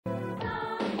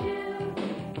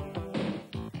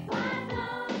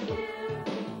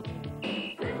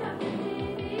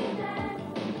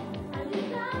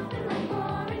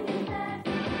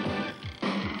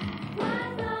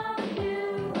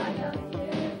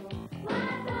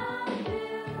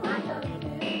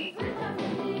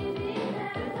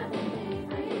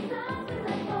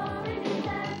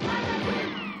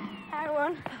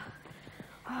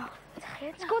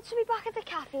back at the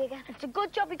cafe again. It's a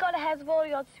good job we got ahead of all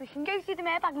the odds so we can go through the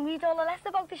mailbag and read all the letters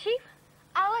about the sheep.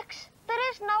 Alex,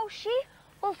 there is no sheep.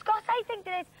 Well, Scott, I think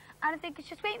there is, and I think it's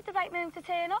just waiting for the right moment to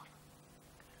turn off.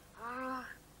 Ah,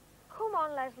 come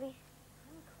on, Leslie.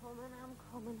 I'm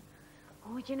coming.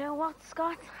 Oh, do you know what,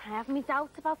 Scott? I have me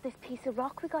doubts about this piece of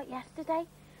rock we got yesterday.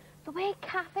 The word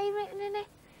cafe written in it.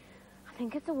 I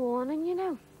think it's a warning, you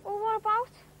know. Well, what about?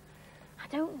 I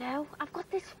don't know. I've got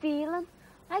this feeling.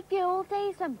 Like the old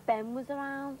days when Ben was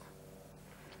around.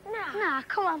 Nah,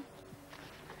 come on.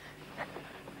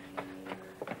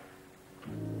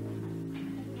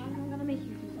 I'm gonna make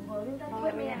you do some work.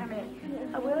 With me in a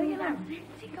minute. I will, you know.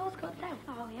 See, Cole's good though.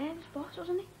 Oh, yeah, he was boss,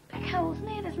 wasn't he? Big holes in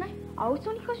here, isn't he? Oh, it's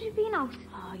only because you've been out.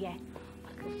 Oh, yeah.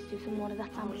 But I'd love to do some more of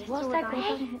that sandwich. What's So that? would I.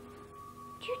 Hey, do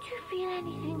you two feel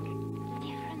anything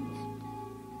different?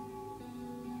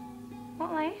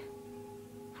 What, mate?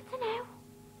 I don't know.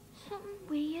 Something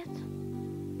weird.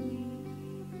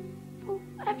 Well,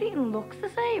 everything looks the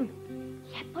same.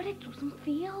 Yeah, but it doesn't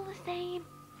feel the same.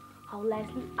 Oh,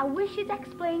 Leslie, I wish you'd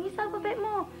explain yourself a bit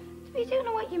more. We don't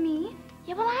know what you mean.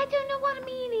 Yeah, well, I don't know what I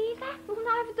mean either. Well,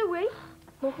 neither do we.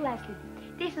 Look, Leslie,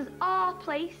 this is our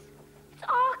place. It's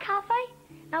our cafe.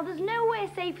 Now, there's nowhere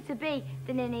safer to be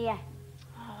than in here.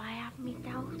 Oh, I have me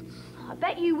doubts. I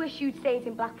bet you wish you'd stayed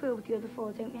in Blackpool with the other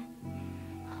four, don't you?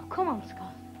 Oh, come on,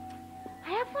 Scott.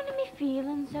 I have one of my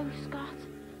feelings, though, Scott.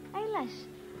 Hey, Les,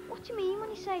 what do you mean when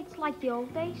you say it's like the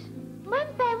old days? When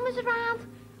Ben was around,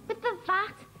 with the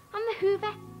vat and the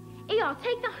hoover. Here,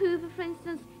 take the hoover, for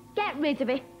instance. Get rid of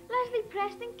it. Leslie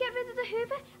Preston, get rid of the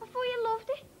hoover. I thought you loved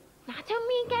it. No, I don't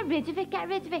mean get rid of it, get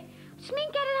rid of it. I just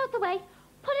mean get it out the way.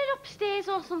 Put it upstairs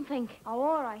or something. Oh,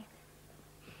 all right.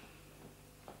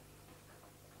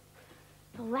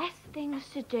 The less things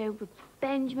to do with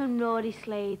Benjamin Rory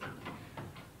Slade,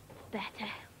 the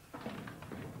better.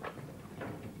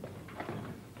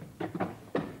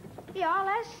 Here,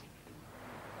 Les.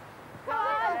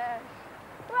 Greg!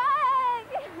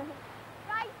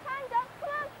 Right, stand up, come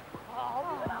on.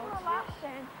 Oh,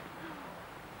 laughing.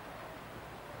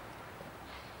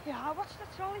 Yeah, what's the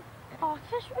trolley? Oh,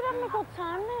 Tish, we're having a good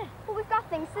time there. Well, we've got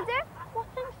things to do. What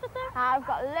things to do? I've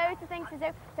got loads of things to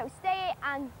do, so stay here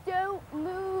and don't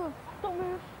move. Don't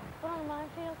move. We're on the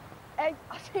minefield. Hey,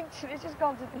 I think Trish has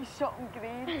gone to do something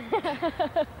green.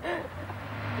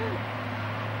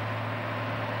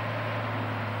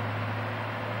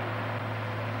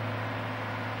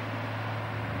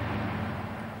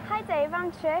 Hi, Dave,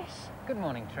 I'm Trish. Good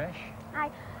morning, Trish.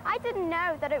 I didn't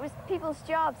know that it was people's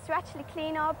jobs to actually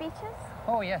clean our beaches.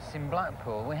 Oh, yes, in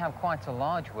Blackpool we have quite a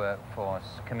large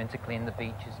workforce coming to clean the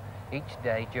beaches each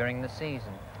day during the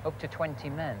season, up to 20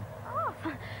 men. Oh,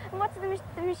 and what do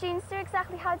the machines do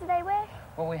exactly? How do they work?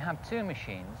 Well, we have two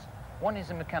machines. One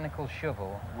is a mechanical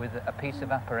shovel with a piece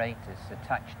of apparatus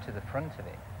attached to the front of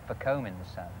it for combing the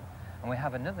sand. And we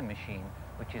have another machine,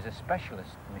 which is a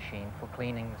specialist machine for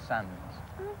cleaning the sands.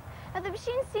 The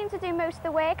machines seem to do most of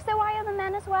the work, so why are the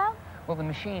men as well? Well, the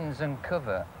machines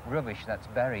uncover rubbish that's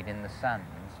buried in the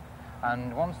sands,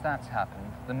 and once that's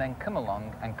happened, the men come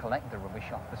along and collect the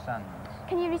rubbish off the sands.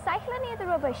 Can you recycle any of the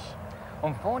rubbish?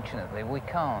 Unfortunately, we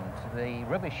can't. The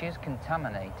rubbish is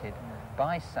contaminated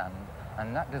by sand,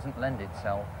 and that doesn't lend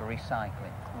itself for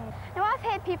recycling. Now, I've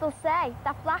heard people say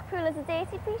that Blackpool is a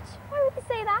dirty beach. Why would they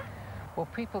say that? Well,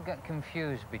 people get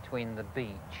confused between the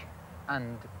beach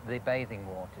and the bathing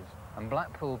waters, and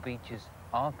Blackpool beaches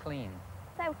are clean.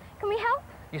 So, can we help?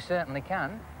 You certainly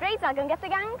can. Great, I'll go and get the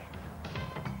gang.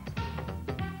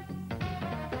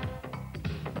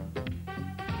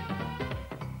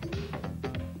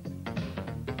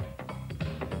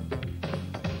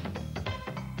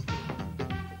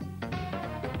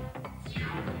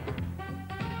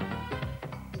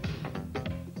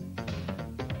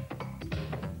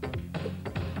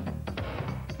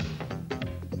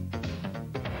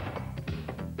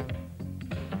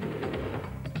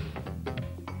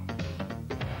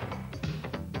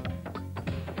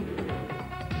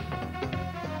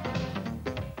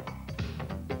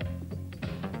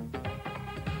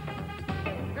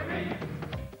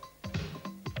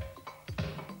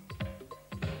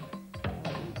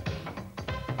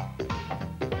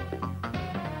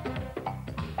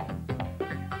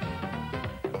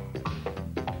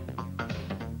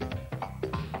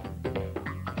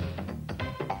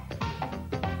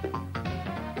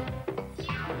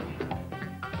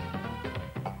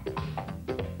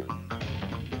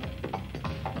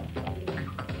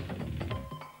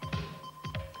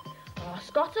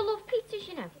 Scott, I love pizzas,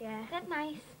 you know. Yeah. They're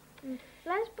nice.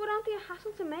 Les, but aren't they a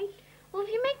hassle to make? Well, if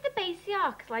you make the base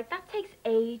arcs, like, that takes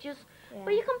ages. Yeah.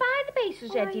 But you can buy the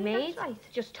bases Oh, right, ready-made. that's right.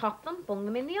 Just top them, bung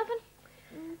them in the oven.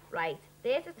 Right,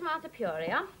 there's the tomato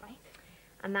puree on. Right.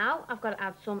 And now I've got to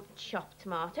add some chopped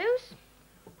tomatoes.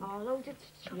 Oh, loaded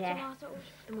chopped tomatoes.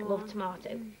 Love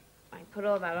tomato. Right, put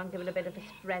all that on, give it a bit of a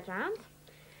spread round.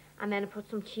 And then I put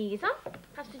some cheese on.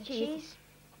 Have some cheese.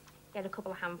 Get a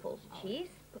couple of handfuls of cheese.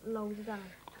 Put loads of that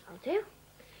on. That'll do.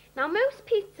 Now, most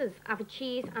pizzas have a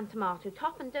cheese and tomato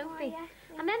topping, don't they? Yeah.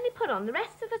 And then they put on the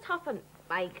rest of the topping,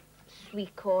 like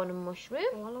sweet corn and mushroom.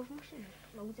 Oh, I love mushrooms.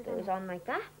 Loads of Goes them. on like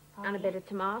that. Oh, and a yeah. bit of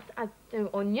tomato,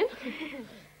 onion.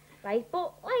 Right,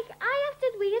 but like I have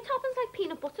did weird toppings like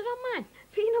peanut butter on mine.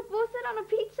 Peanut butter on a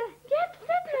pizza. Yeah, they're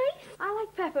nice. I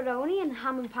like pepperoni and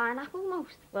ham and pineapple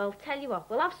most. Well, tell you what,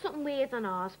 we'll have something weird on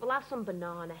ours. We'll have some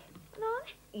banana. Banana?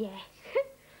 Yeah.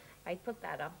 Right, put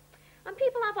that on. And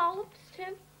people have olives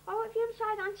too. Oh, have you ever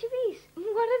tried anchovies?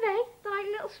 What are they? They're like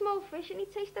little small fish and they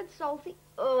taste dead salty.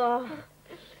 Ugh.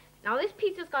 Now this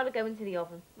pizza's got to go into the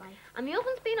oven. Right. And the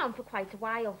oven's been on for quite a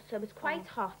while, so it's quite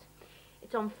hot.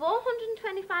 It's on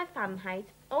 425 Fahrenheit,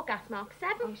 or gas mark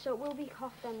 7. Oh, so it will be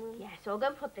hot then, will it? Yeah, so I'll go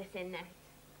and put this in now.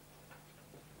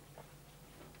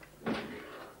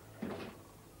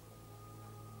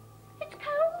 It's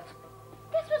cold.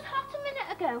 This was hot a minute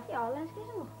ago. Yeah, let's get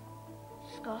them up.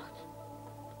 Scott,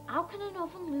 how can an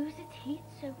oven lose its heat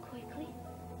so quickly?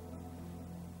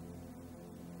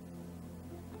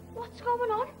 What's going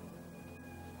on?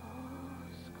 Oh,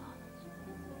 Scott.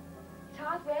 It's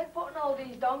hard work putting all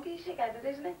these donkeys together,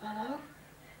 isn't it? I know.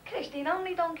 Christine, how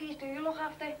many donkeys do you look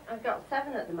after? I've got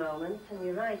 7 at the moment, and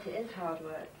you're right, it is hard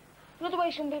work. You know the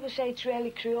way some people say it's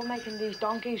really cruel making these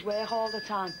donkeys work all the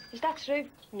time. Is that true?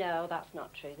 No, that's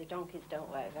not true. The donkeys don't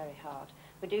work very hard.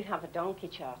 We do have a donkey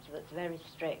charter that's very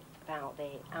strict about the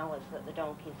hours that the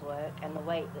donkeys work and the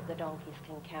weight that the donkeys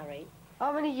can carry.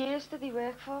 How many years did they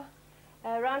work for?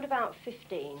 Around about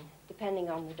 15, depending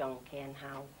on the donkey and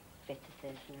how fit it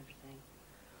is and everything.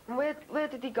 And where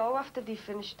did they go after they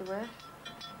finished the work?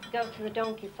 Go to the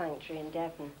donkey sanctuary in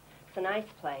Devon. It's a nice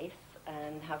place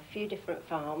and have a few different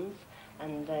farms,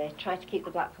 and try to keep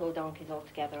the Blackpool donkeys all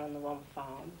together on the one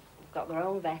farm. They've got their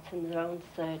own vet and their own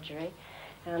surgery,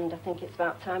 and I think it's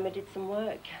about time we did some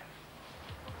work.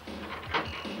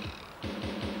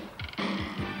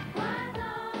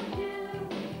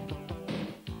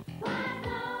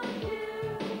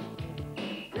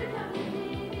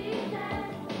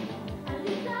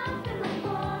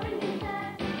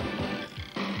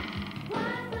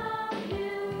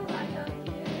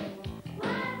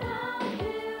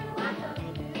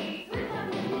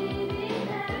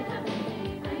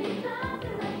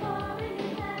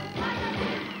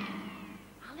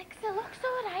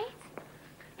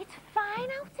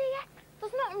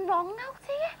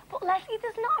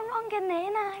 There's nothing wrong in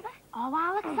there neither. Oh,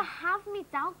 Alex, I have me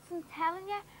doubts, I'm telling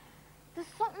you. There's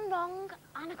something wrong,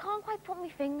 and I can't quite put my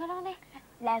finger on it.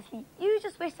 Leslie, you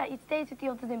just wish that you'd stayed with the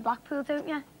others in Blackpool, don't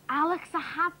you? Alex, I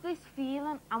have this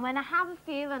feeling, and when I have a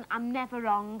feeling, I'm never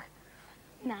wrong.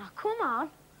 Now, come on.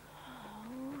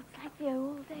 Oh, it's like the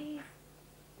old days.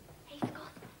 Hey,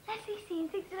 Scott, Leslie seen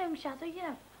things in her own shadow, you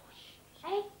know.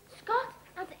 Hey, Scott,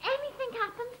 has anything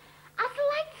happened? Has the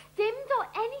lights dimmed or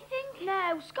anything?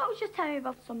 No, Scott was just telling me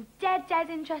about some dead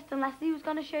interest in Leslie was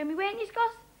going to show me, weren't you,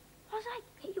 Scott? Was I?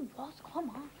 Hey, you was, come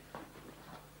on.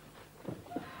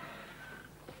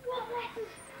 What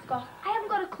letters? Scott, I haven't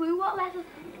got a clue what letters.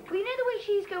 We know the way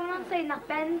she's going on saying that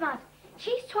Ben's mad.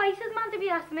 She's twice as mad if you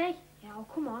ask me. Yeah, oh,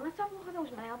 come on, let's have a look at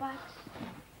those mailbags.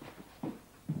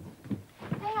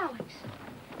 Hey, Alex,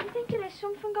 do you think there is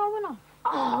something going on?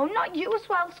 Oh, not you as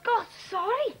well, Scott.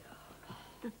 Sorry.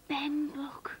 The Ben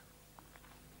book.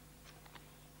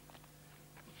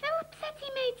 Philip said he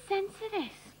made sense of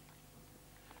this.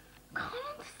 Can't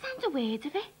understand a word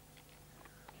of it.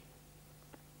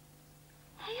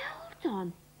 Hey, hold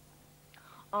on.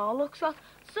 Oh, look, Scott,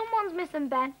 someone's missing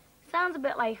Ben. Sounds a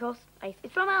bit like us. Right,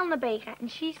 it's from Eleanor Baker, and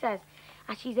she says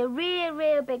that she's a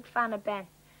real big fan of Ben.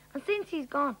 And since he's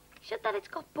gone, she said that it's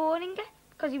got boring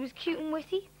because he was cute and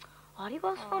witty. Oh, he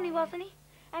was funny, wasn't he?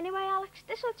 Anyway, Alex,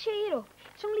 this will cheer you up.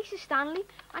 It's from Lisa Stanley,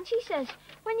 and she says,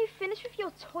 when you finish with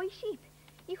your toy sheep,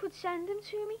 you could send them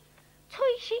to me.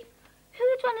 Toy sheep? Who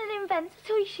would want to invent a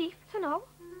toy sheep? I don't know.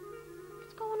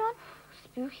 What's going on?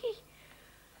 Spooky.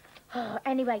 Oh,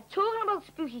 anyway, talking about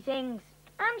spooky things,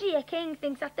 Andrea King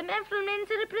thinks that the men from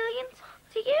Lindsay are brilliant.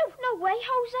 To you? No way,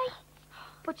 Jose.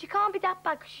 But she can't be that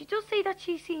bad, because she does say that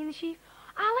she's seen the sheep.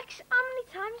 Alex, how many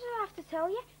times do I have to tell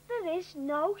you? There is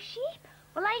no sheep.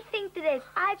 Well, I think there is.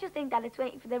 I just think that it's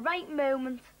waiting for the right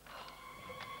moment.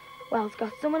 Well,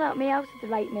 Scott, someone helped me out at the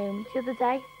right moment the other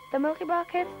day. The Milky Bar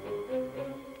kid.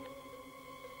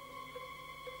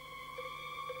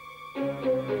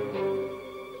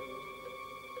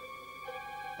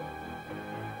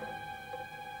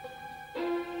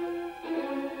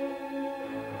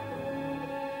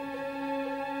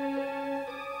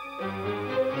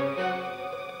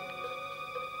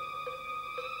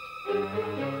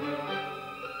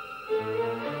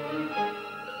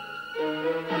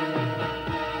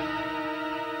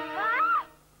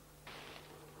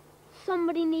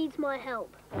 needs my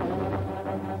help.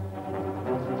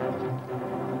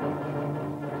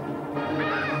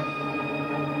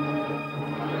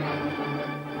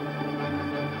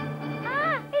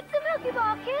 Ah! It's the Milky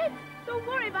Bar Kid! Don't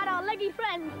worry about our leggy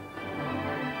friend.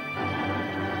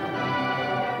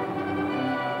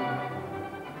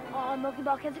 Oh, Milky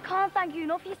Bar Kids, I can't thank you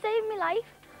enough. You saved my life.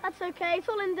 That's okay. It's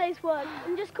all in the day's work.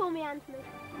 And just call me Anthony.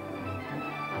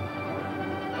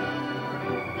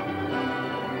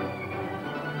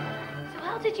 So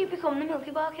how did you become the Milky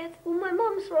Bar Kid? Well, my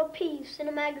mum saw a piece in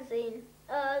a magazine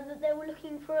that they were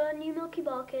looking for a new Milky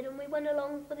Bar Kid, and we went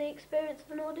along for the experience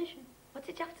of an audition. What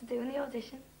did you have to do in the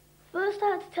audition? First I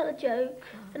had to tell a joke,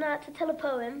 then I had to tell a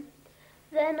poem,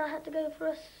 then I had to go for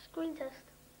a screen test.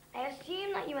 I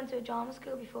assume that you went to a drama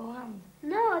school beforehand.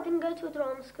 No, I didn't go to a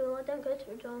drama school. I don't go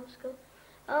to a drama school.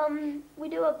 We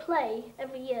do a play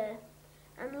every year,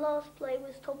 and the last play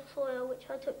was Topsoil, which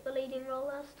I took the leading role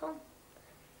last time.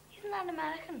 Isn't that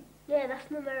American? Yeah, that's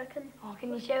an American. Oh,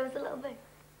 can you show us a little bit?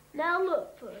 Now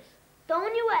look, Puss.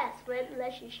 Don't you ask for it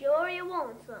unless you're sure you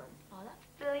want some. Oh, that's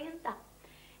brilliant, that.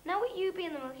 Now with you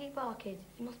being the Milky Bar Kid,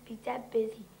 you must be dead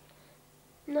busy.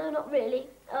 No, not really.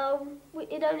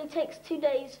 It only takes 2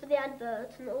 days for the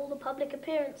advert, and all the public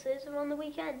appearances are on the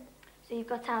weekend. So you've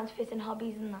got time to fit in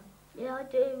hobbies and that? Yeah, I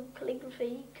do.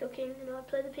 Calligraphy, cooking, and I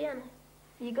play the piano.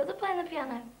 Are you good at playing the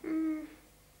piano?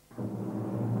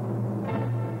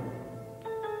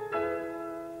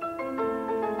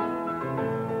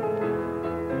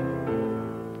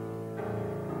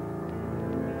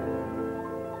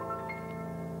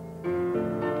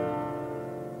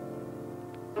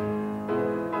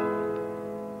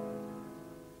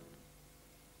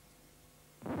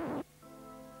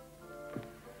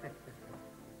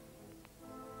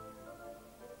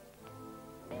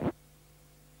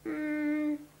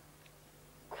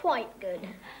 Quite good.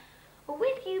 Well,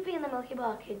 with you being the Milky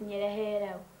Bar Kid and you're a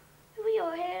hero, who are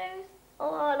your heroes?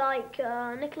 Oh, I like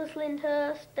Nicholas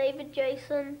Lyndhurst, David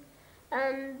Jason,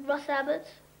 and Russ Abbott.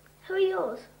 Who are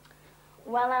yours?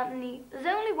 Well, Anthony, there's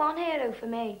only one hero for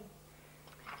me.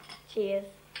 Cheers.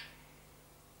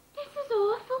 This is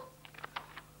awful.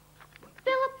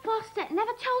 Philip Bostet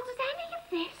never told us any of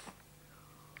this.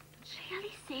 It's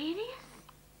really serious.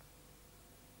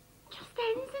 Just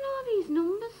ends in all these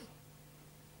numbers.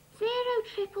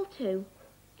 0222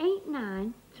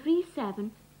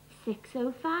 8937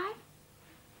 605.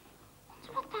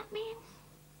 Wonder what that means.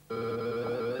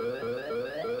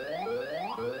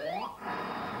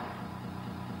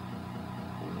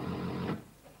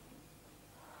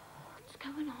 What's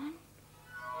going on?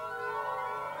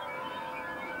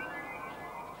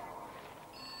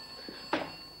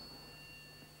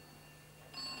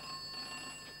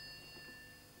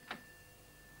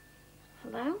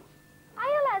 Hello?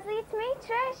 Hiya, Leslie, it's me,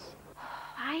 Trish.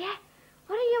 Hiya.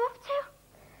 What are you up to?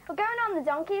 We're going on the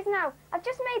donkeys now. I've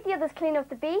just made the others clean up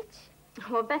the beach.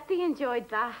 Oh, I bet they enjoyed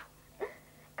that.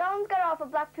 Colin's got off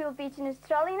at Blackpool Beach in his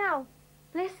trolley now.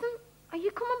 Listen, are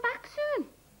you coming back soon?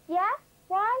 Yeah?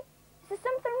 Why? Is there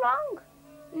something wrong?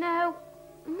 No,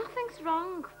 nothing's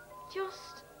wrong.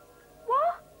 Just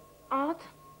What? odd.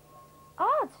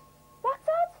 Odd? What's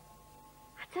odd?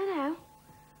 I don't know.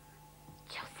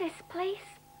 Just this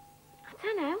place. I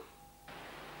don't know.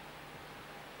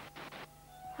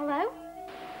 Hello?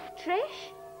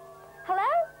 Trish? Hello?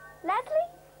 Leslie?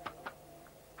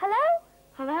 Hello?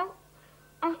 Hello?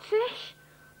 Oh, Trish.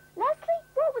 Leslie,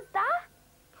 what was that?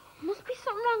 Must be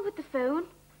something wrong with the phone.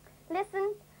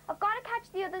 Listen, I've got to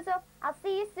catch the others up. I'll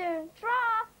see you soon. Tra!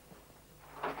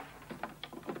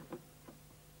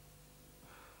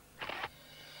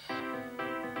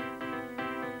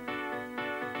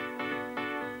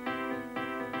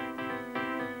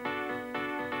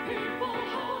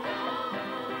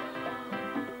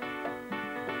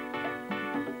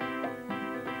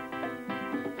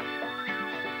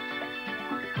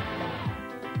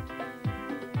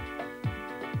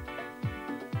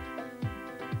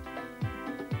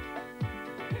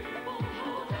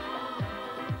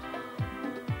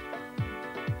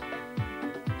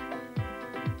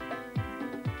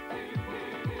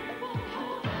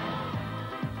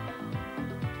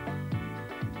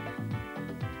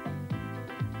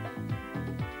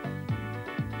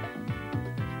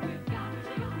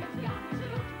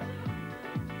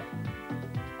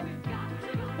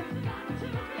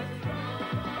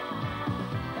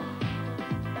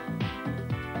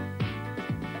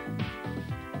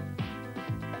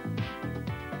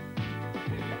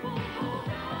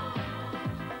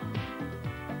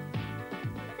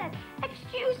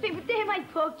 Excuse me, but they're my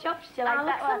pork chops. Do you like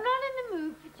Alex, that one? I'm not in the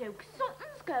mood for jokes.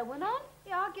 Something's going on.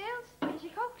 Yeah, girls, where's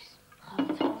your cokes? Oh,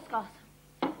 it's all Scott.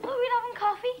 What thought we were having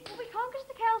coffee. Well, we can't because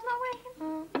the kettle's not working.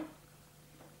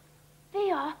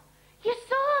 There. You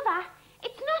saw that?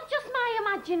 It's not just my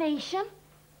imagination. Do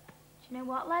you know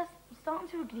what, Les? I'm starting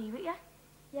to agree with you.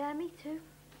 Yeah, me too.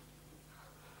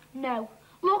 No.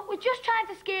 Look, we're just trying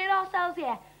to scare ourselves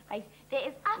here. Right? There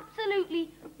is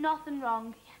absolutely nothing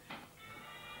wrong.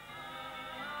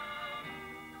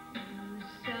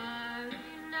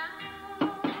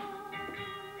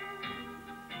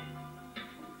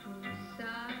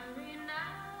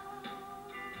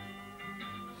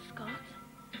 Scott,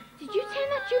 did you turn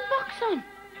that jukebox on?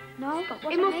 No. Scott,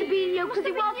 it must have been you, because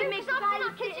it wasn't mixed by the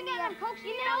kitchen in them cooks.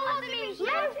 You know what I mean?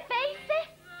 Let's face it.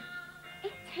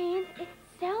 It turned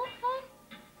itself on.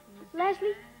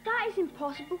 Leslie, that is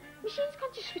impossible. Machines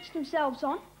can't just switch themselves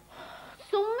on.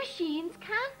 Some machines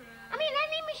can. I mean,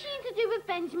 any machine to do with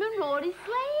Benjamin Rory's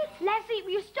Slade. Leslie,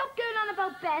 will you stop going on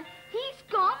about Ben? He's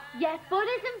gone. Yes, but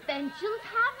his inventions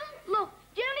haven't. Look,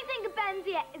 the only thing of Ben's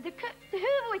here is the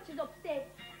Hoover, which is upstairs.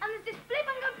 And there's this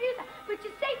flipping computer, which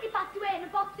is safely packed away in a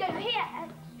box over here.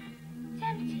 It's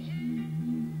empty.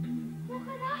 Look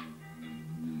at that.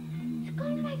 It's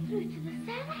gone right through to the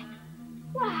cellar.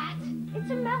 What? It's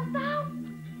a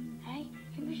meltdown. Hey, I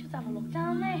think we should have a look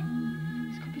down there.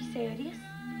 This could be serious.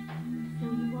 There's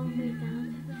only one way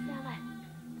down to the cellar.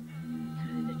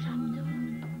 Through the trapdoor.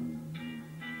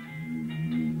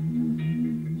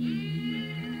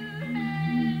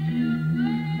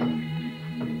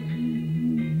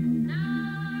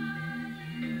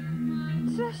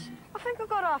 Sis, I think I've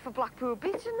got half a Blackpool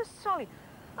beach in this trolley.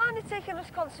 Aren't you taking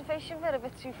us conservation bit a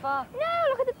bit too far? No,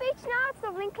 look at the beach now. It's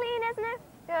lovely and clean, isn't it?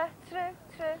 Yeah, true,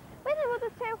 true. Where's the other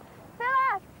two?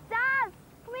 Philip, Daz,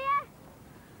 come here.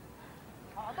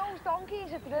 Oh, those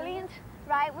donkeys are brilliant.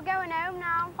 Right, we're going home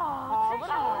now. Oh, what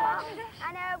a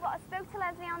I know, but I spoke to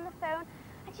Leslie on the phone,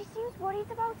 and she seems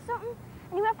worried about something.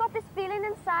 And you have got this feeling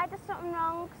inside there's something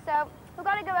wrong, so we've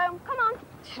got to go home. Come on.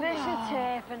 Trish and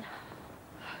Turpin.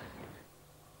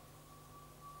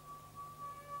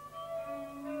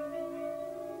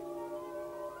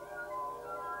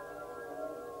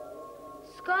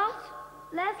 Scott?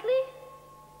 Leslie?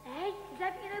 Hey, is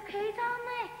everything okay down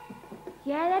there?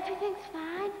 Yeah, everything's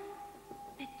fine. A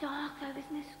bit dark though,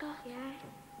 isn't it, Scott? Yeah.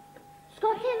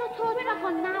 Scott, turn the torch back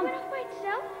on now. We're not by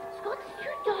itself. Scott, it's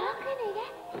too dark in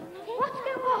here. What's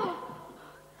going on?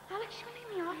 Alex, you're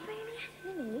leaving me off, baby.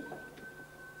 Really?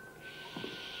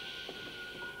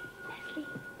 Leslie,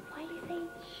 why are you saying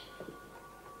shh?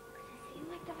 Because it seemed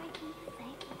like the right thing to say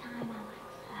at the time, Alex.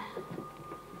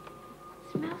 It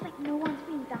smells like no one's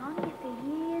been down here for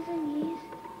years and years.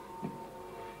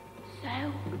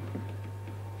 So,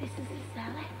 this is the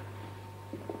cellar.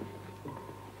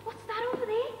 What's that over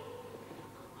there?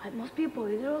 Oh, it must be a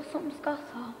boiler or something, Scott.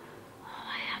 Oh,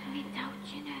 I have me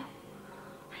doubts, you know.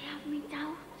 I have me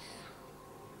doubts.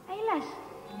 Hey, Les,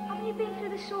 haven't you been through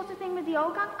this sort of thing with the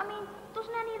old gang? I mean,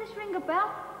 doesn't any of this ring a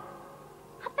bell?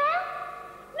 A bell?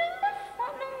 Numbers?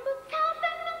 What numbers?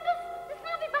 Telephone numbers? There's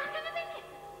nobody back in a minute.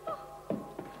 Oh,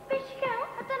 where'd she go?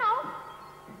 I don't know.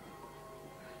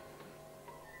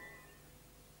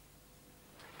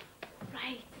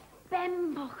 Right,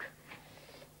 Ben book.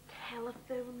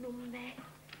 Telephone number.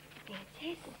 It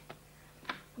is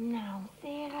 90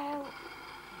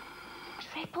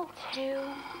 222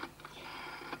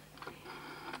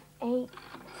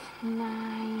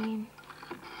 89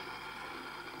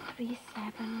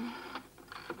 37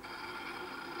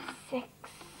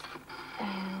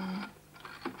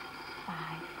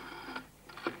 605.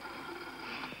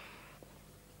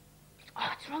 Oh,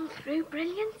 it's run through.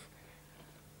 Brilliant.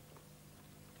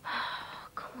 Oh,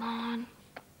 come on.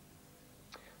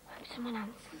 Hope someone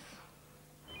answers.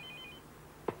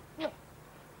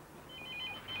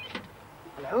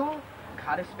 Hello?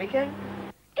 Carter speaking?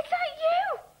 Is that you?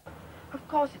 Of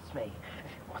course it's me.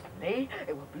 If it wasn't me,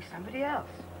 it would be somebody else.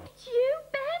 It's you,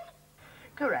 Ben?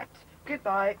 Correct.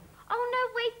 Goodbye. Oh, no,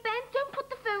 wait, Ben. Don't put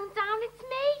the phone down. It's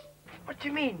me. What do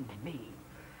you mean, me?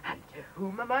 And to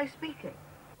whom am I speaking?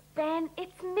 Ben,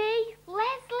 it's me,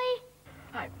 Leslie.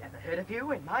 I've never heard of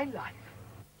you in my life.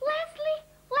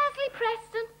 Leslie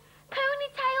Preston.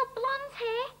 Ponytail, blonde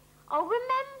hair. Oh,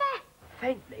 remember.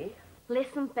 Faintly.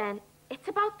 Listen, Ben. It's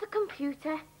about the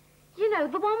computer. You know,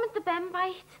 the one with the Ben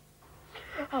bite.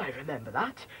 I remember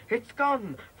that. It's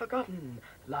gone, forgotten,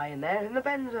 lying there in the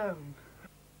Ben zone.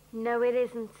 No, it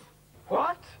isn't.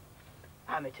 What?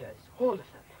 Amateurs, all of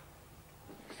them.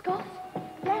 Scott,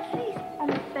 Leslie's on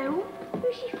the phone.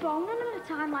 Who's she phoning at a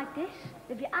time like this?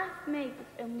 If you ask me,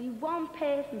 there's only one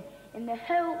person in the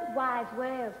whole wide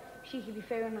world she could be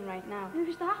phoning right now.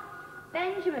 Who's that?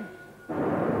 Benjamin.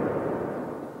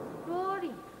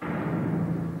 Rory.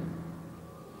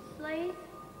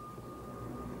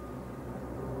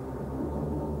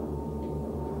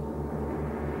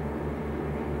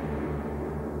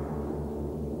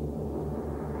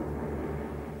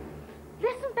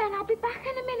 Ben. I'll be back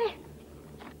in a minute.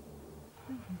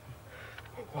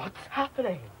 What's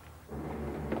happening?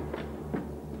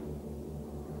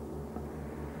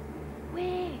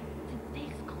 Where did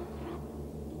this come from?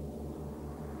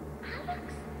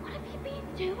 Alex, what have you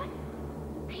been doing?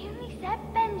 I only said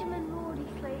Benjamin Rory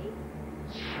Slade.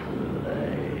 Sweet.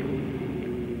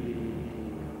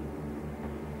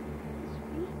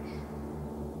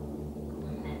 Come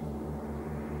on then.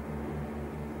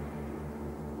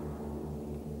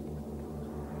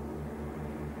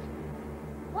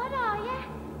 What are you?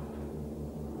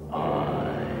 I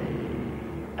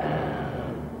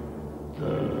am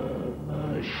the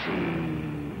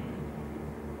machine.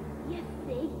 You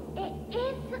see, it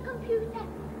is the computer.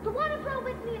 The one who grew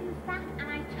with me in the sack, and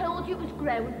I told you it was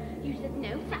growing. You said,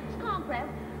 no, sacks can't grow.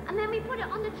 And then we put it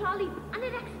on the trolley, and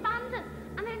it expanded.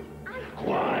 And then I...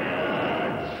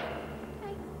 Quiet!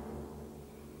 Okay.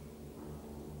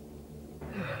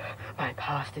 My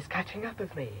past is catching up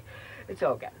with me. It's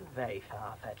all getting very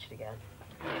far-fetched again.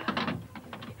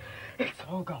 It's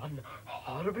all gone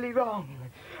horribly wrong,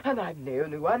 and I'm the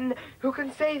only one who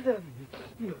can save them.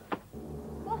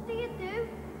 What do you do?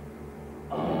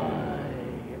 I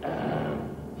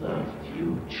am the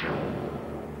future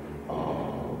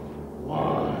of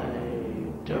why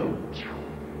don't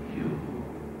you?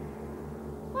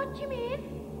 What do you mean?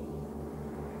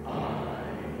 I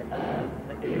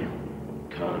am in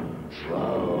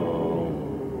control.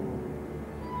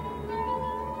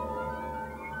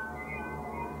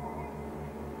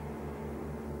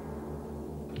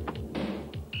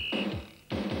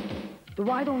 So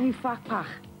why don't you fact pack?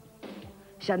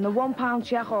 Send a £1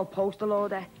 cheque or postal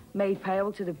order made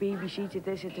payable to the BBC to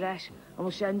this address, and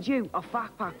we'll send you a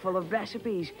fact pack full of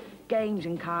recipes, games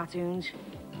and cartoons.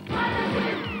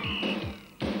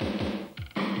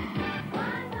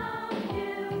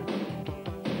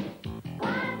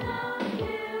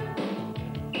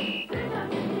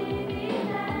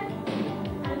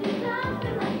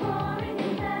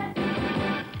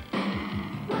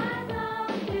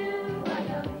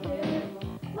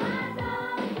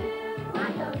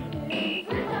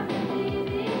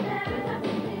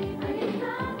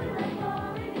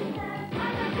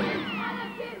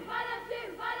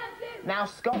 Now,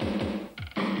 Scott.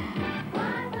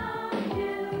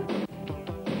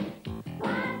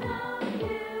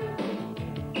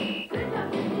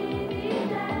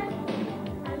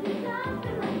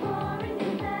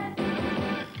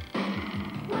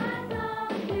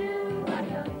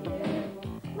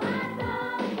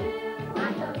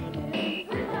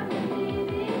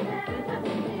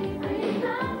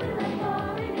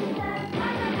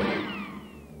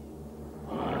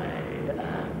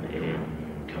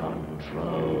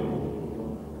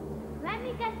 Let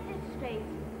me get this straight.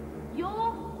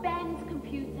 You're Ben's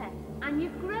computer, and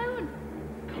you've grown.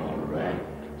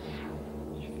 Correct.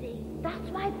 You see, that's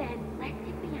why Ben left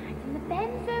it behind in the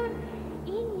Ben zone.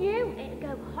 He knew it'd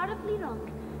go horribly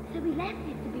wrong, so he left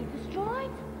it to be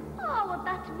destroyed. Oh, well,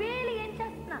 that's really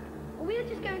interesting. Well, we'll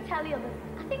just go and tell the others.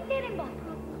 I think they're in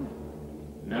Boston.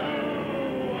 No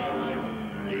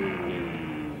one leaves.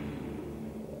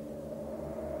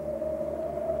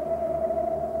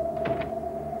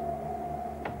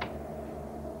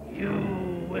 You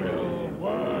will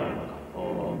work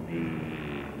for me.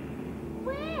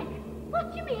 Work? What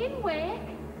do you mean, work?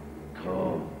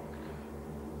 Cook,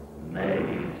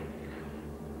 make,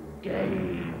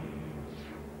 games,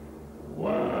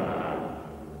 work.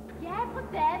 Yeah,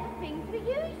 but they're the things we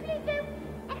usually do.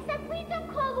 Except we don't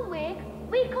call the work,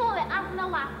 we call it having a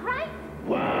laugh, right?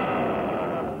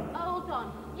 Work. Hold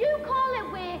on. You call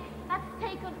it work. That's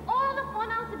taken all the fun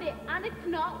out of it, and it's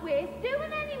not worth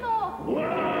doing anymore.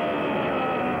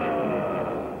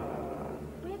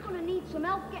 We're going to need some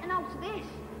help getting out of this.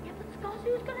 Yeah, but Scott,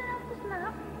 who's going to help us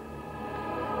now?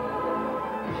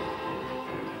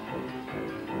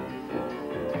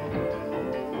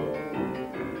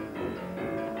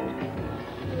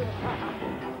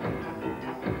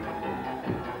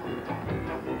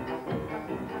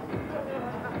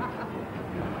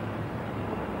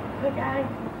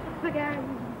 The gang.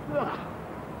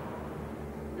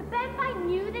 The Ben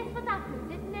knew this was happening,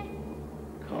 didn't it?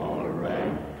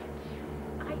 Correct.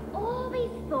 I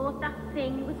always thought that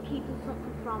thing was keeping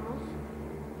something from us.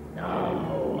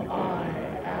 Now I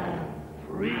am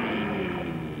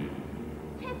free.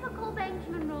 Typical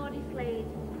Benjamin Rory Slade.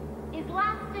 His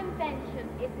last invention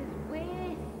is his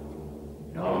worst.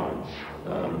 Not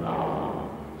the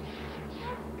last.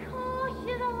 Of course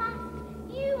you're the last.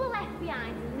 You were left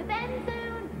behind in the Ben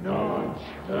zone. Not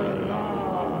the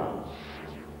last.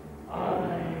 I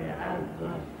am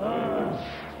the first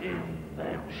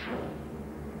invention.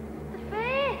 The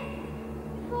first.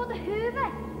 Before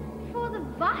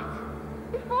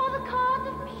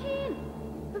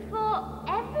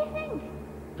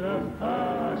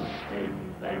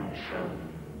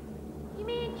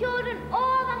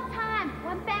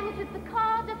with the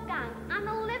Cardiff gang and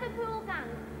the Liverpool gang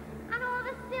and all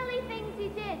the silly things he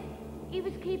did. He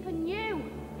was keeping you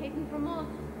hidden from us.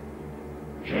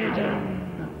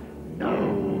 Hidden no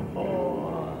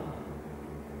more.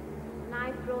 And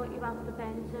I brought you out the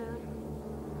Benzo.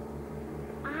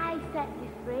 I set you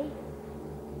free.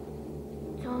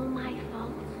 It's all my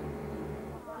fault.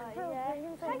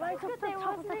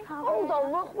 Hold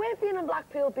on, look, we've been in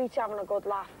Blackpool Beach having a good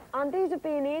laugh. And these have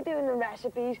been here doing the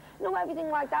recipes, know everything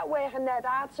like that, working their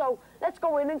hard. So let's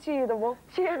go in and cheer them up.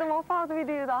 Cheer them up, how do we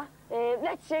do that?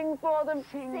 Let's sing for them.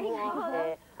 Sing for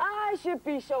them. I should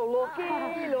be so lucky,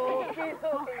 lucky.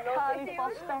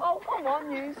 Oh, come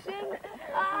on, you sing.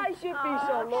 I should be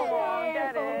so lucky. Come on,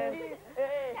 get in.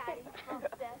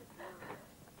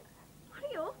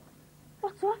 Hurry up.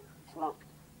 What's up? It's locked.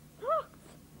 Locked?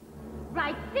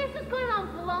 Right, this is going on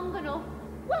for long enough.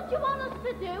 What do you want us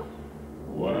to do?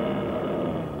 What?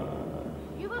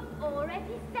 You have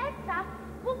already said that,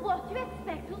 but what do you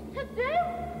expect us to do?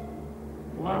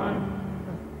 One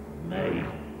mate.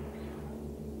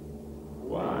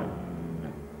 One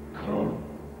cook.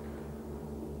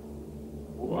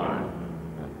 One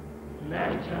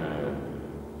letter.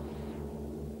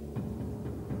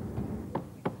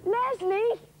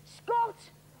 Leslie! Scott!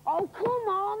 Oh, come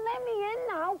on, let me in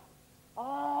now.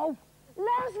 Oh,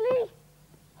 Leslie!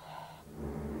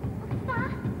 What's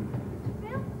that? It's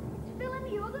Phil. It's Phil and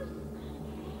the others.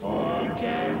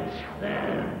 Forget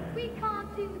them. We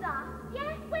can't do that.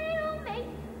 Yes, we're all mates.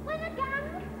 We're a gang.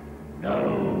 No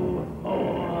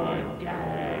more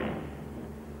gang.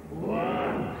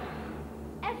 One.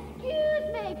 Excuse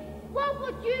me. What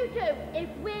would you do if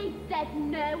we said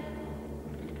no?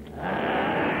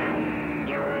 Angry.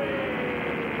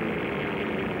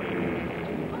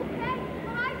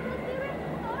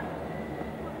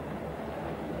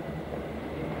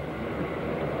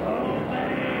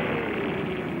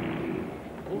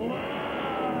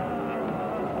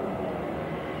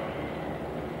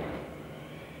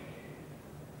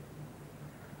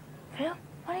 Phil,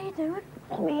 what are you doing?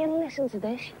 Come here and listen to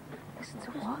this. Listen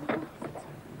to what?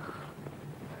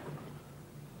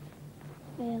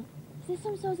 Phil, is this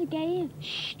some sort of game?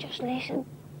 Shh, just listen.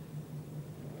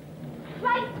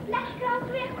 Right, let's go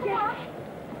to it. Come on.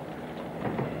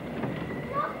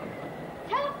 What?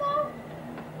 Telephone?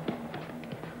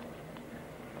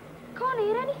 Can't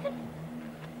hear anything.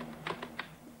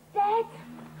 Dead.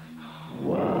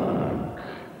 Work.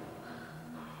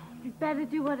 We better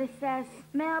do what it says.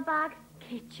 Mailbag,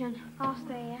 kitchen. I'll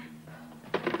stay here.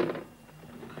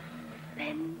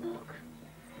 Pen book.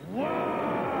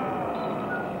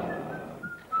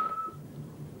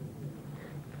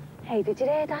 Hey, did you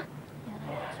hear that?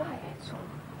 That's what I heard, son.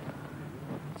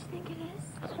 What do you think it is?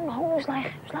 I don't know, it was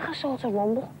like a sort of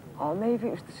rumble. Oh, maybe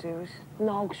it was the sewers.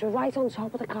 No, because we're right on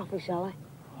top of the coffee cellar.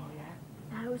 Oh,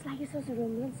 yeah. No, it was like a sort of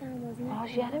rumbling sound, wasn't it? Oh,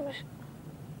 yeah,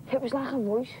 it was like a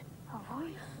voice. A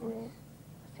voice? Yeah.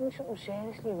 I think something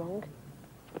seriously wrong.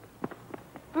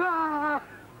 Ah!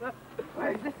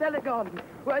 Where's the cellar gone?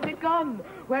 Where's it gone?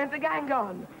 Where's the gang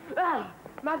gone? Ah!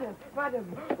 Madam,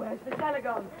 where's the cellar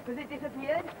gone? Has it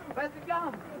disappeared? Where's it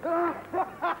gone?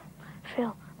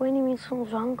 Phil, when you mean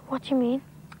something's wrong, what do you mean?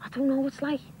 I don't know, it's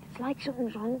like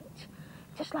something's wrong. It's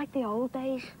just like the old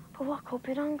days. But what could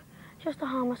be wrong? Just a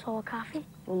harmless old coffee.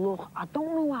 Well, look, I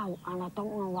don't know how and I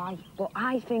don't know why, but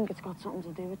I think it's got something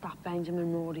to do with that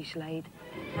Benjamin Rory Slade.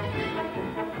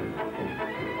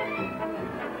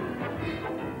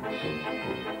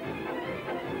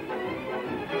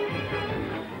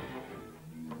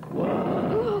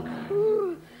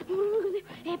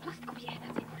 Hey, plastic cup, yeah,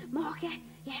 that's it. Mark, yeah.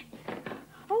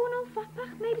 Oh, no, fat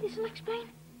pack, maybe this will explain.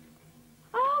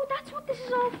 Oh, that's what this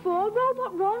is all for,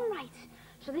 Robot Ron, right.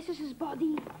 So this is his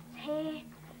body, his hair,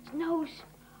 his nose.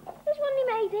 This one he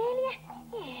made earlier,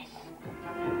 yes.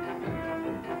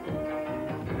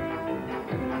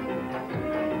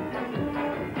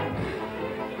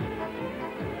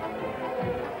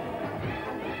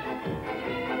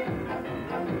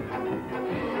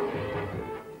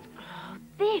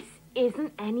 This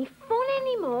isn't any fun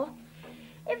anymore.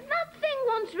 If that thing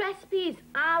wants recipes,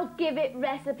 I'll give it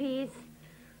recipes.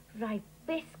 Right,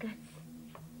 biscuits.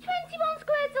 21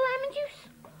 squares of lemon juice.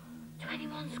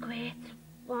 21 squares.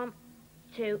 1,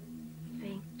 2,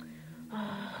 3.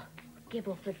 Oh, give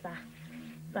up with that.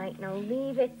 Right, now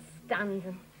leave it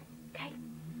standing. Okay?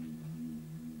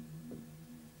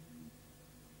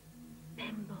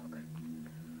 Pen book.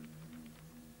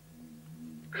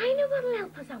 I know what'll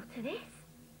help us out to this.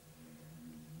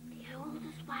 The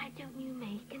oldest why don't you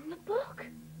make in the book?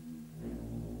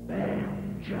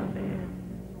 Benjamin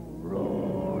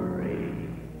Rory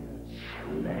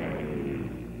Slade.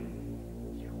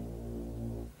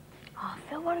 Oh,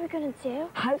 Phil, what are we going to do?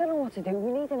 I don't know what to do.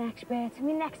 We need an expert. We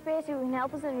need an expert who can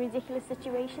help us in ridiculous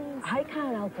situations. I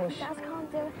can't help us. Dad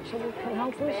can't do it. Someone can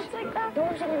help us. Experts like that.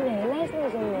 Dogs are in there.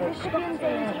 Leslie's in there. We should be in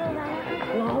danger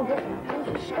now. No,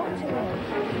 but Scott's in there.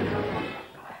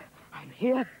 I'm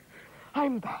here.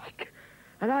 I'm back.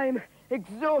 And I'm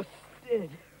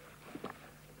exhausted.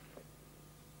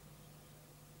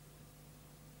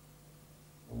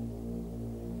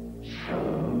 So,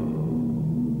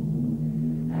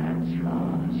 at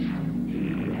last, he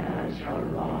has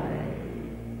arrived.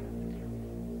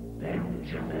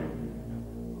 Benjamin,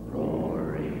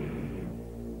 Rory,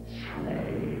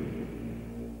 Slade.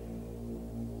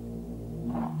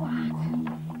 What?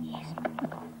 Yes.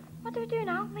 What do we do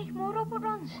now? Make more robot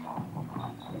runs?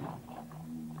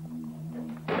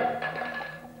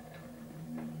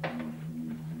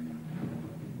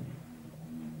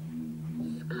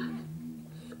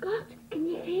 Scott, can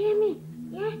you hear me?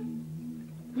 Yeah?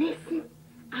 Listen,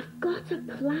 I've got a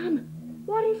plan.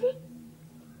 What is it?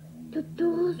 The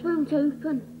doors won't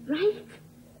open, right?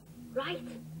 Right.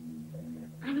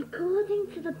 And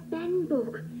according to the Ben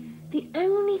book, the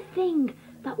only thing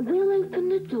that will open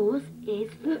the doors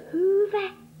is the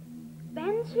Hoover.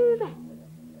 Ben's Hoover?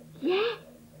 Yeah.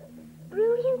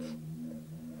 Brilliant.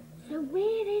 So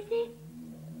where is it?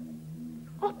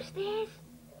 Upstairs.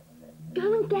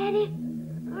 Go and get it.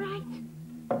 All right.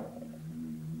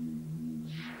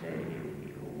 Stay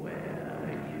where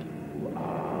you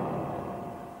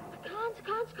are. I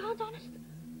can't, honest.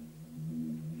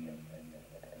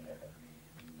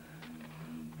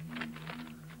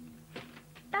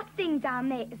 That thing down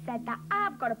there said that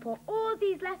I've got to put all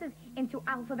these letters into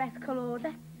alphabetical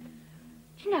order.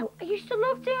 Do you know, I used to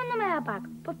love doing the mailbag,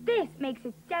 but this makes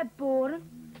it dead boring.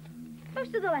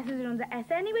 Most of the letters are under S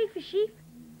anyway for sheep.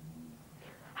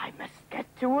 I must get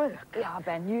to work. Yeah,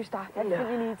 Ben, you start.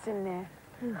 Everything you need's in there.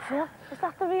 Phil, is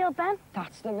that the real Ben?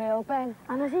 That's the real Ben.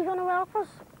 And is he going to help us?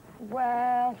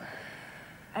 Well,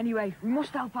 Anyway, we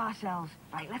must help ourselves.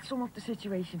 Right, let's sum up the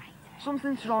situation.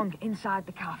 Something's wrong inside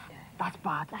the cafe. That's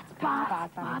bad. That's bad.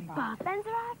 Bad. Ben's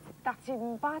right. that's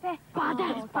even badder.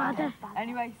 Badder.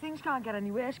 Anyway, things can't get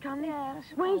any worse, can they? Yeah, I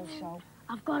Wait, suppose so.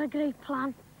 I've got a great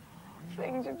plan.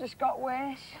 Things have just got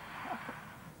worse.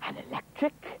 An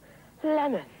electric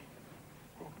lemon.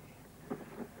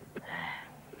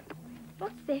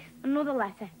 What's this? Another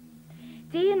letter.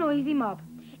 Dear noisy mob,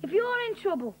 if you're in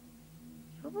trouble,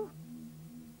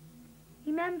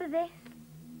 remember this.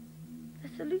 The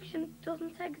solution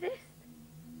doesn't exist.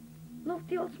 Love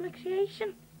the ultimate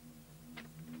creation.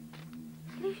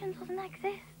 Solution doesn't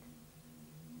exist.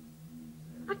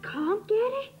 I can't get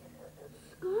it.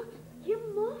 Scott, you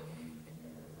must.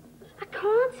 I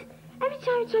can't. Every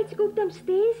time I try to go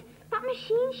downstairs, that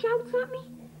machine shouts at me.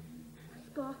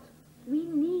 Scott, we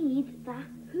need that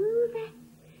Hoover.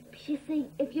 Because you see,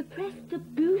 if you press the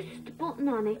boost button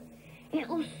on it,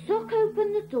 it'll suck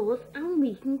open the doors and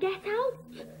we can get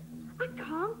out. I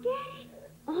can't get it.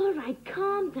 All right,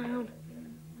 calm down.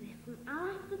 Listen, I'll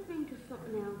have to think of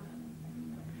something else.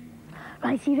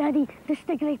 Right, you ready? This is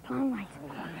the great plan, right?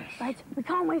 Right, we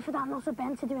can't wait for that nutter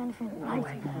Ben to do anything,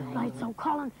 right? So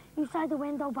Colin, you side the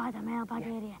window by the mailbag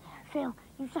area. Phil,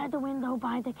 you side the window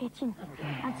by the kitchen.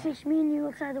 And Tish, me and you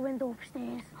outside the window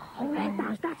upstairs.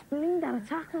 Right, that's brilliant, that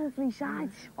attack on 3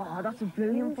 sides. Oh, that's a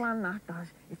brilliant plan, that does.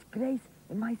 It's great.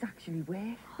 It might actually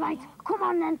work. Right, come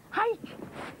on then, hike!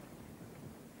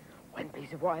 1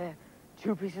 piece of wire,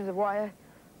 2 pieces of wire,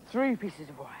 3 pieces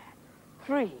of wire.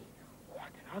 3. What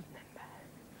an odd number.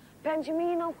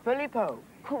 Benjamino, Filippo.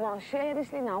 come on,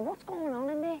 seriously now, what's going on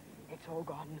in there? It's all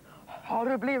gone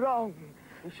horribly wrong.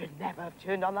 You should never have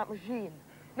turned on that machine.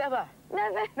 Never.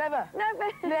 Never. Never. Never.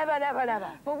 Never, never,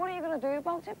 never. But what are you going to do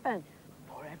about it, Ben?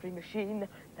 For every machine,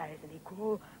 there is an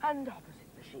equal and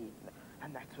opposite machine.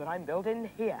 And that's what I'm building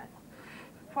here.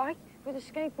 Right, with a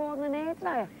skateboard and an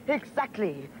hairdryer.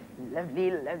 Exactly.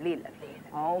 Lovely, lovely, lovely.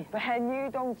 Oh, Ben, you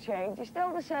don't change. You're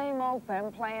still the same old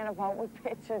Ben playing about with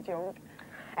bits of junk.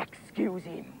 Excuse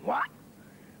him, what?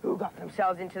 Who got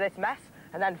themselves into this mess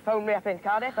and then phoned me up in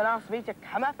Cardiff and asked me to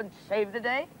come up and save the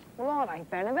day? Well, all right,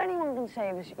 Ben, if anyone can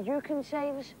save us, you can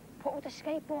save us. Put with a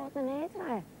skateboard and an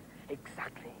hairdryer.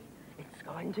 Exactly. It's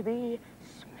going to be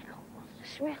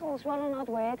Smickles. Smickles, well, an odd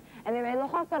word. Anyway,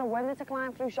 look, I've got a window to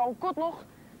climb through, so good luck.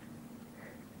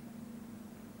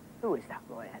 Who is that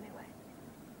boy, anyway?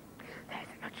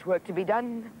 There's much work to be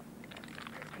done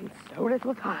in so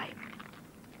little time.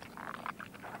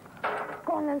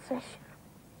 Go on then, Tish.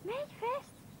 Me first?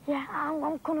 Yeah, I'm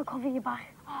going to cover your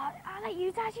back. Oh, I'll let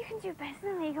you, Dad. You can do better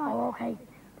than me. Go on. Oh, okay.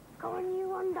 Go on,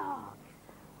 you on, dogs.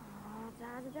 Oh,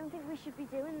 Dad, I don't think we should be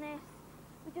doing this.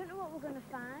 We don't know what we're going to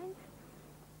find.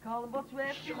 Call the bus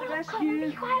way to the Be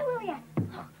rescue. quiet, will you?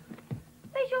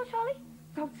 Where's your trolley?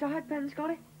 It's outside, Ben's got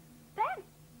it. Ben,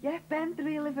 Yeah, Ben, the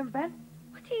real living Ben.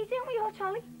 what are you doing with your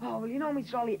trolley? Oh, well, you know me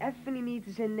trolley, everything he needs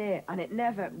is in there, and it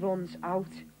never runs out.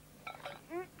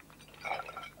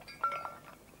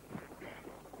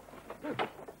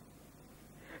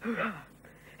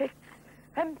 It's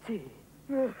empty.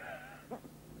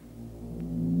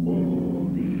 All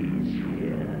these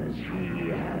years he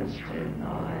has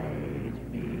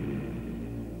denied me.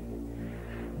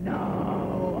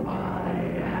 Now I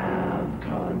have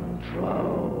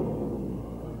control.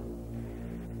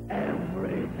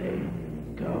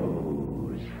 Everything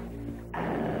goes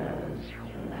as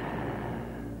planned.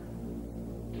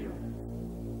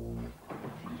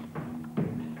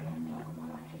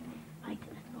 Right,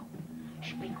 let's go.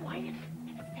 Shh, be quiet.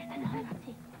 And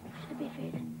Nancy, just a bit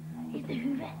further. Here's the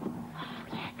Hoover. Oh,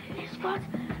 yeah. Scott!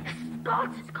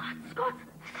 Scott! Scott! Scott!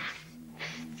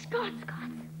 Scott!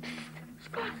 Scott!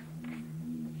 Scott!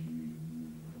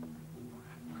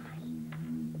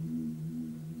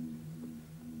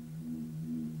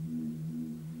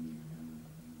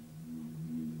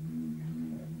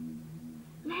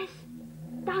 Les,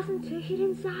 Daz and Trish are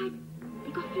inside.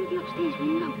 They got through the upstairs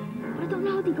window, but I don't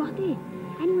know how they got there.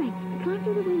 Anyway, they climbed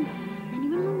through the window, and he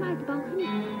went along by the balcony,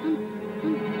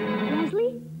 and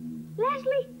Leslie?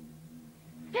 Leslie?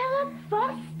 Philip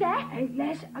Foster? Hey,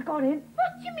 Les, I got in.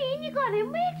 What do you mean you got in?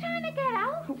 We're trying to get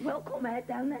out. Well, come head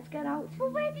down, let's get out.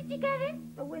 Well, where did you get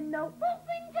in? The window. What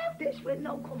window? This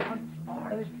window, come on. Oh,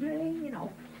 it was brilliant, you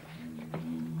know.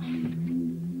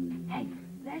 Hey,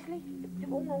 Leslie, it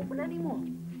won't open anymore.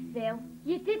 Phil,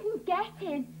 you didn't get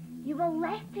in. You were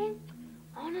let in.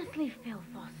 Honestly, Phil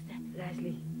Foster.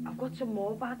 Leslie, I've got some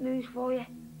more bad news for you.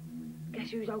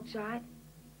 Guess who's outside?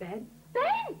 Ben.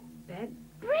 Ben! Ben.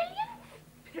 Brilliant!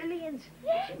 Brilliant.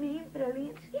 Yeah. What do you mean,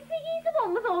 brilliant? You see, he's the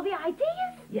one with all the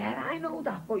ideas. Yeah, I know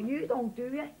that, but you don't, do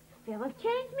you? Phil, I've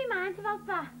changed my mind about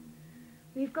that.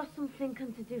 We've got some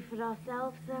thinking to do for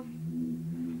ourselves, so...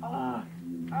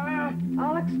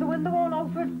 Alex, the window won't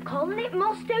open. Colin, it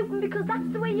must open because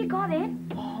that's the way you got in.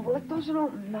 Oh, well, it doesn't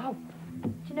open now. Do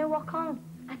you know what, Colin?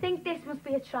 I think this must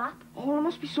be a trap. Oh, there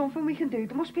must be something we can do.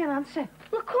 There must be an answer.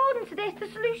 Well, according to this, the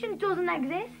solution doesn't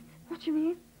exist. What do you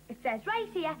mean? It says right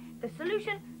here, the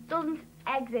solution doesn't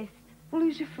exist. Well,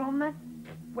 who's it from, then?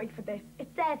 Wait for this. It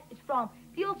says it's from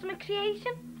the ultimate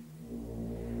creation.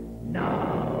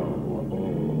 Now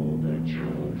all the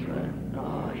children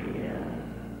are here.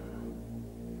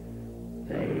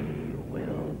 They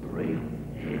will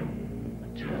bring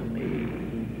him to me.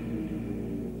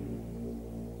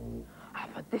 I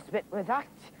put this bit with that,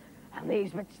 and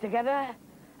these bits together,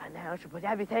 and now I shall put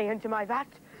everything into my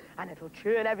vat, and it'll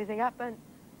churn everything up, and...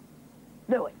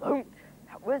 No, it won't.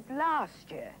 That was last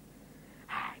year.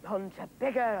 I'm on to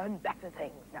bigger and better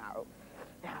things now.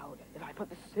 Now, if I put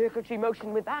the circuitry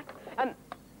motion with that, and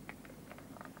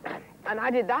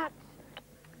I did that.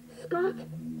 Scott,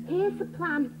 here's the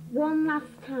plan one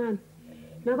last time.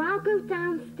 Now I'll go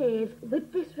downstairs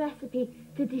with this recipe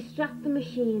to distract the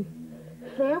machine.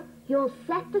 Phil, you'll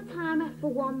set the timer for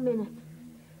 1 minute.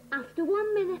 After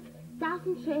 1 minute, Daz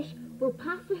and Trish will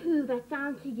pass the Hoover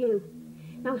down to you.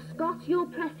 Now Scott, you'll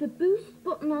press the boost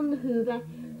button on the Hoover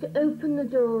to open the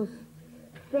doors.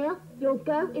 Phil, you'll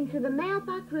go into the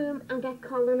mailbag room and get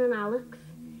Colin and Alex.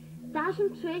 Daz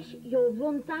and Trish, you'll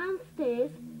run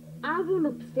downstairs. I'll run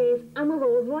upstairs and we'll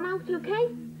all run out,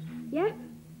 okay? Yeah?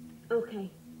 Okay.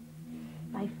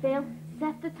 Right, Phil,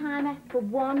 set the timer for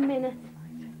 1 minute.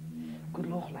 Good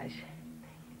luck, Les.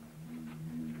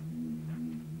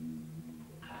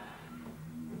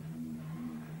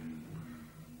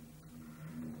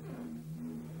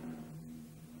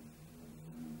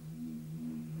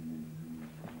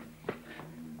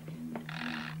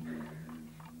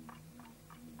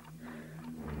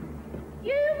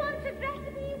 You wanted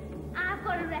recipes? I've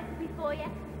got a recipe for you.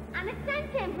 And it's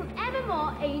sent in from Emma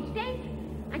Moore, aged 8.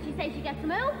 And she says you get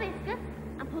some old biscuits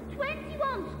and put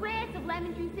 21 squares of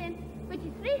lemon juice in, which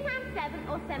is 3 times 7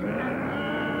 or 7 times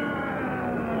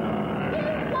 8.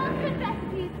 You wanted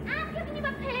recipes. I'm giving you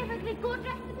a perfectly good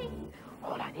recipe.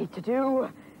 All I need to do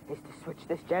is to switch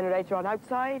this generator on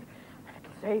outside, and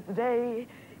it'll save the day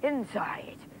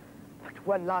inside. But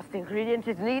one last ingredient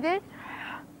is needed.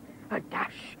 A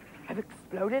dash of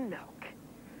exploding milk.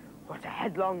 What a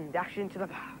headlong dash into the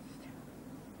past.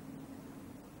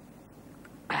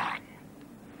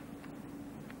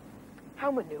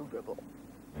 How maneuverable.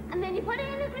 And then you put it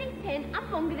in a grease tin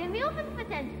and bung it in the oven for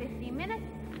 10 to 15 minutes.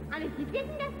 And if you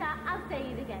didn't get that, I'll say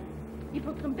it again. You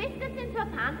put some biscuits into a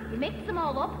pan, you mix them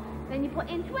all up, then you put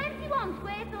in 21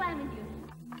 squares of lemon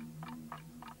juice.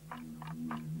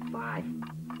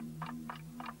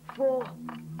 5, 4,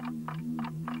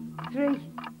 3,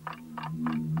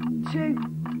 2,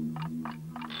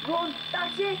 1.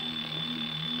 That's it.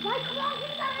 Right, come on,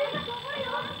 get that in. Hurry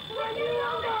up.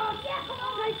 Yeah, come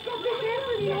on. Right, stop it there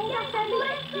for you. Yeah, that's it.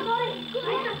 You got it. Good.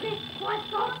 Right, that's it. Let's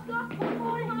go. Come on.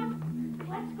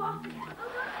 Let's go. Right.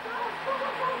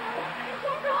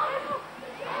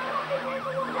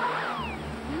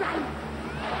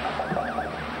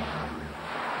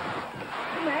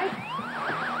 Come on.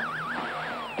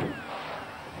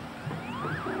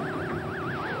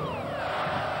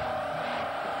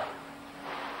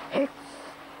 It's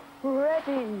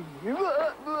ready.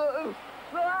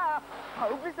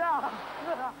 Hope it's up.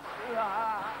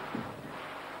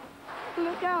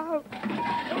 Look out.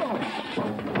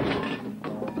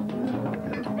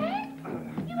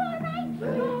 You all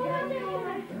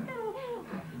right?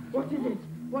 What is it?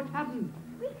 What happened?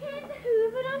 We turned the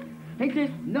Hoover on. It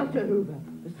is not a Hoover.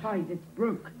 Besides, it's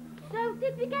broke. So,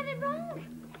 did we get it wrong?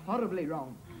 Horribly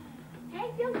wrong. Hey,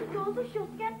 the doors are shut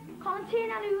again. Can't turn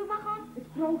that Hoover back on. It's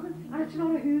broken, and it's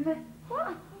not a Hoover.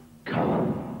 What?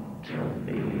 Come to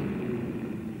me.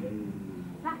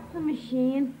 That's the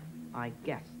machine. I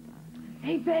guessed that.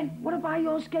 Hey, Ben, what about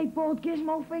your skateboard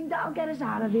gizmo thing? That'll get us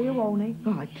out of here, won't it?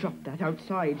 Oh, I dropped that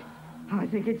outside. I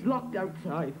think it's locked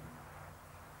outside.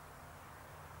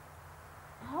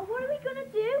 Oh, what are we going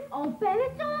to do? Oh, Ben,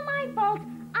 it's all my fault.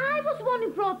 I was the one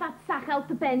who brought that sack out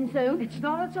the Ben zone. It's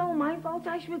not at all my fault.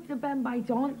 I switched the Ben bite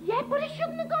on. Yeah, but it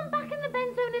shouldn't have gone back in the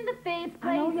Ben zone in the first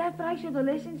place. I know, yeah, but I should have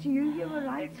listened to you. You were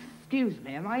right. Excuse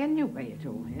me, am I a newbie at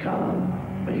all here?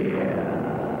 Come here.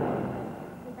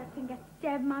 That thing gets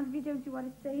dead mad if you don't do what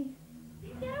it says.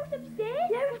 Get out upstairs.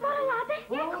 Yeah, we've got a ladder.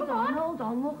 Yeah, come on. Hold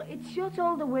on, look. It's shut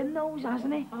all the windows,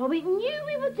 hasn't it? Oh, we knew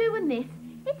we were doing this.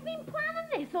 It's been planning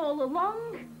this all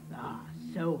along. Ah,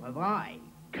 so have I.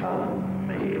 Come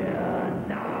here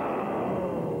now.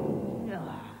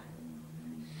 Ah,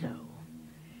 so,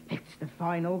 it's the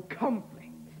final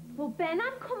conflict. Well, Ben,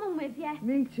 I'm coming with you.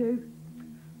 Me too.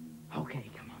 Okay,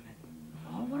 come on then.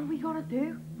 Oh, what are we gonna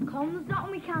do? Colin's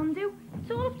nothing we can do.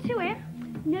 It's all up to him.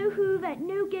 No Hoover,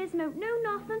 no Gizmo, no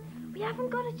nothing. We haven't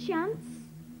got a chance.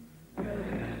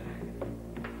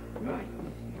 Right.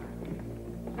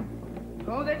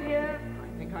 Hold it here. I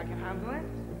think I can handle it.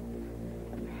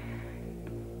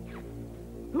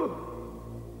 Ooh,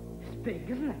 it's big,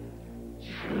 isn't it?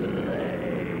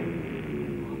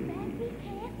 Ben, be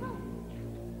careful.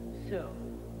 So,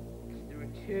 it's the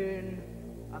return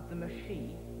of the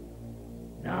machine.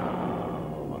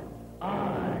 Now I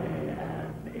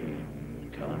am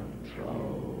in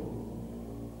control.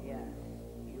 Yes,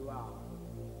 you are.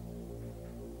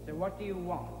 So what do you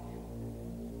want?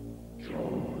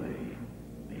 Join me.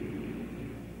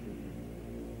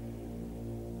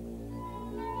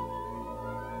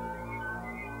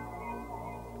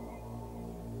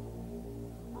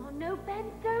 Oh, no, Ben,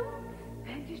 don't.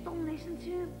 Ben, just don't listen to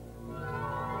him.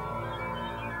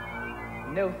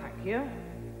 No, thank you.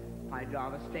 I'd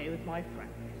rather stay with my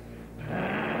friends.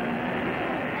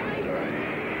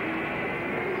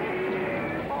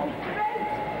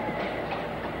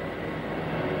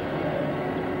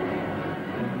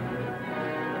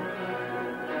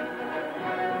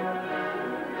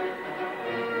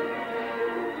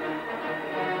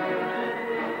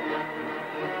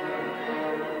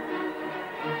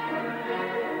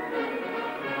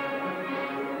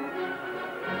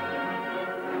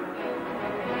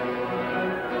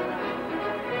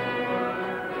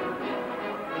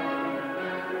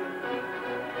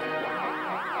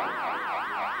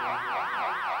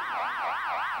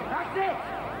 That's it!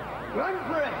 Run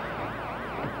for it!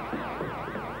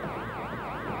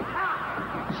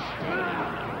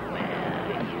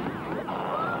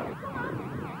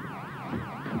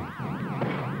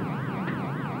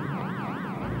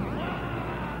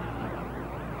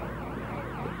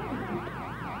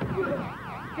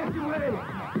 Get away!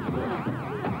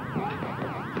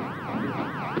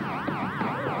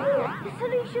 The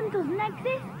solution doesn't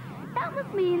exist. That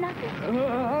must mean that...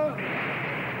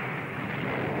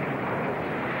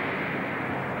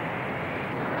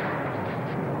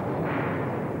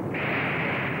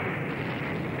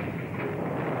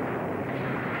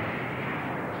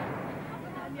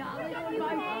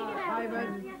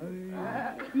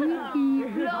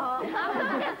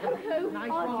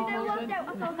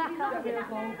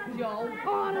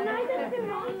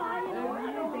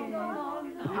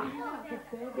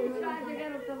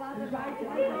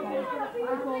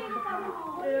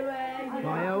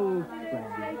 My old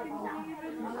friend.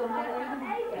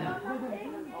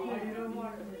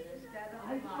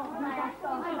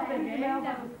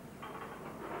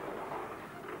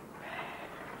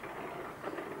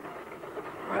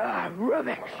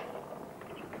 Rubbish!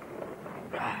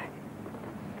 Right.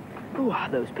 Who are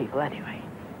those people anyway?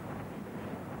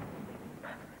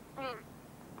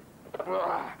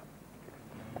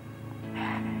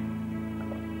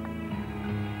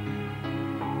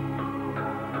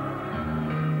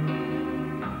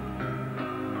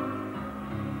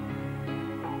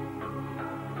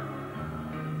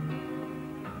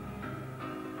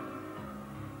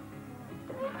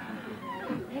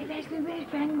 Hey, where's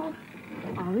Ben gone?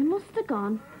 Oh, he must have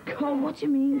gone. Gone? What do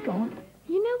you mean, gone?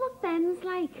 You know what Ben's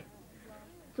like?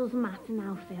 Doesn't matter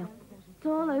now, Phil. It's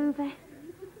all over.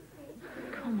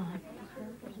 Come on.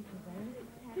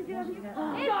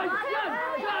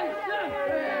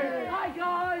 Hi,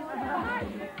 guys!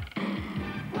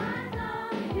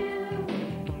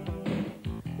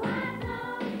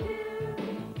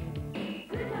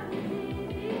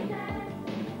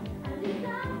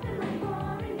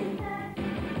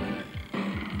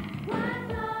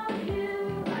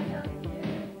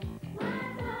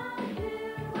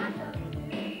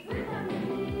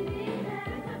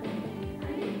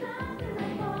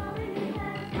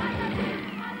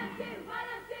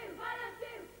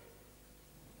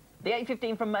 The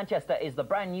 8:15 from Manchester is the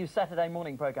brand new Saturday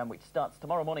morning programme which starts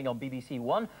tomorrow morning on BBC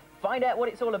One. Find out what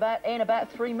it's all about in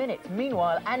about 3 minutes.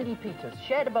 Meanwhile, Andy Peters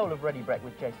shared a bowl of ready brek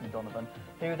with Jason Donovan,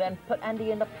 who then put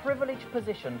Andy in the privileged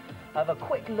position of a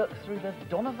quick look through the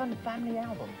Donovan family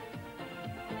album.